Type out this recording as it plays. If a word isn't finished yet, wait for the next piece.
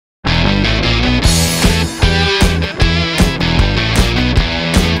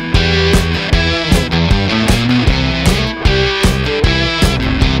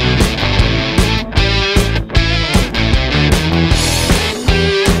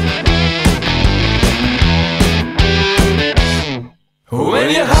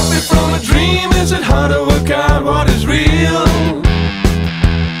dream? Is it hard to work out what is real?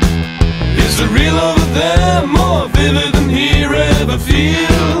 Is the real over there more vivid than here ever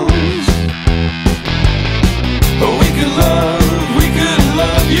feels? Oh, we could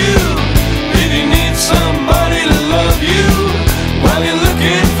love you if you need somebody to love you while you're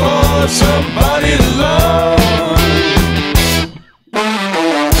looking for somebody to love.